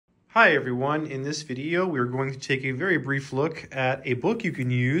Hi everyone, in this video we're going to take a very brief look at a book you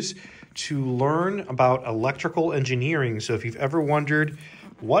can use to learn about electrical engineering. So if you've ever wondered,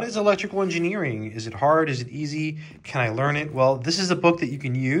 what is electrical engineering? Is it hard? Is it easy? Can I learn it? Well, this is a book that you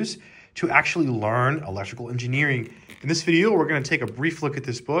can use to actually learn electrical engineering. In this video, we're going to take a brief look at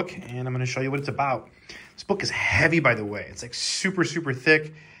this book and I'm going to show you what it's about. This book is heavy, by the way. It's like super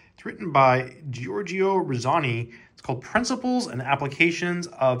thick. It's written by Giorgio Rizzani. It's called Principles and Applications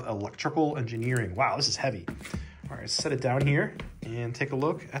of Electrical Engineering. Wow, this is heavy. All right, set it down here and take a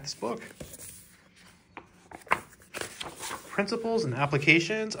look at this book. Principles and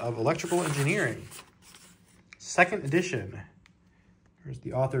Applications of Electrical Engineering. Second edition. Here's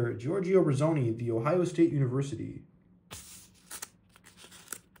the author, Giorgio Rizzani, The Ohio State University.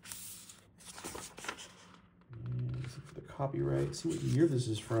 Copyright. See what year this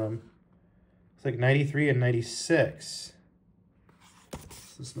is from. It's like 93 and 96. So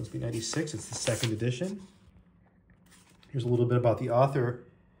this must be 96. It's the second edition. Here's a little bit about the author.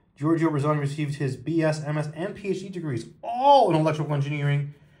 Giorgio Rizzani received his BS, MS, and PhD degrees, all in electrical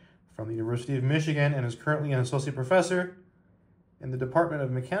engineering, from the University of Michigan, and is currently an associate professor in the Department of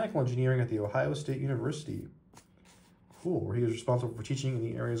Mechanical Engineering at the Ohio State University. Cool, where he is responsible for teaching in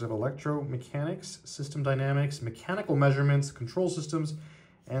the areas of electromechanics, system dynamics, mechanical measurements, control systems,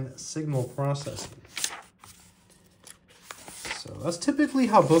 and signal processing. So that's typically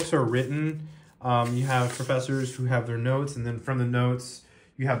how books are written. You have professors who have their notes, and then from the notes,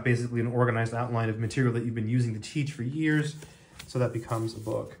 you have basically an organized outline of material that you've been using to teach for years. So that becomes a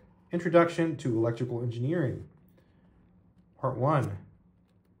book. Introduction to Electrical Engineering. Part 1,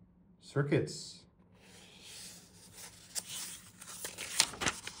 Circuits.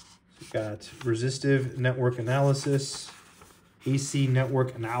 Got resistive network analysis, AC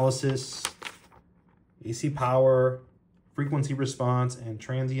network analysis, AC power, frequency response, and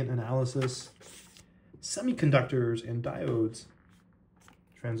transient analysis, semiconductors and diodes,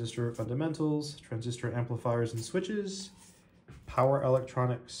 transistor fundamentals, transistor amplifiers and switches, power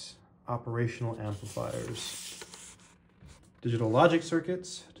electronics, operational amplifiers, digital logic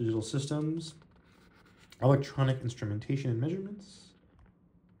circuits, digital systems, electronic instrumentation and measurements.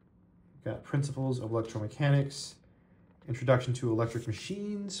 Got Principles of Electromechanics, Introduction to Electric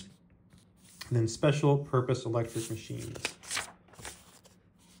Machines, and then Special Purpose Electric Machines.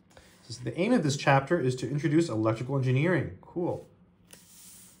 So the aim of this chapter is to introduce electrical engineering. Cool.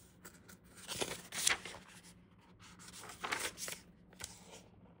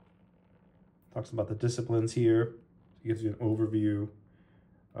 Talks about the disciplines here. It gives you an overview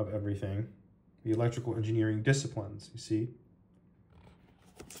of everything. The electrical engineering disciplines, you see.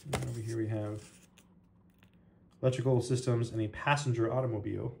 And over here we have electrical systems and a passenger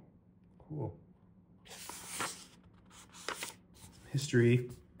automobile. Cool. History.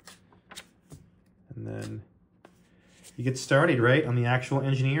 And then you get started, right, on the actual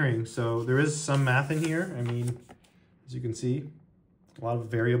engineering. So there is some math in here. I mean, as you can see, a lot of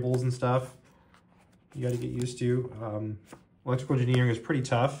variables and stuff you got to get used to. Electrical engineering is pretty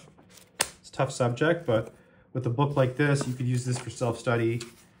tough. It's a tough subject, but with a book like this, you could use this for self-study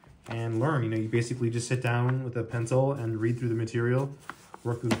and learn. You know, you basically just sit down with a pencil and read through the material,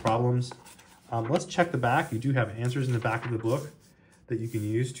 work through the problems. Let's check the back. You do have answers in the back of the book that you can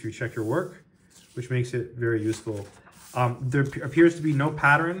use to check your work, which makes it very useful. There appears to be no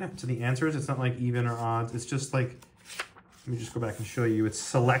pattern to the answers. It's not like even or odds. It's just like, let me just go back and show you. It's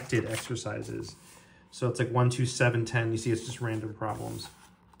selected exercises. So it's like 1, 2, 7, 10. You see, it's just random problems.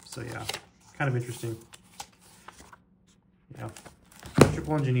 So yeah, kind of interesting. Yeah,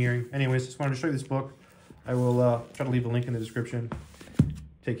 electrical engineering. Anyways, just wanted to show you this book. I will try to leave a link in the description.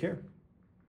 Take care.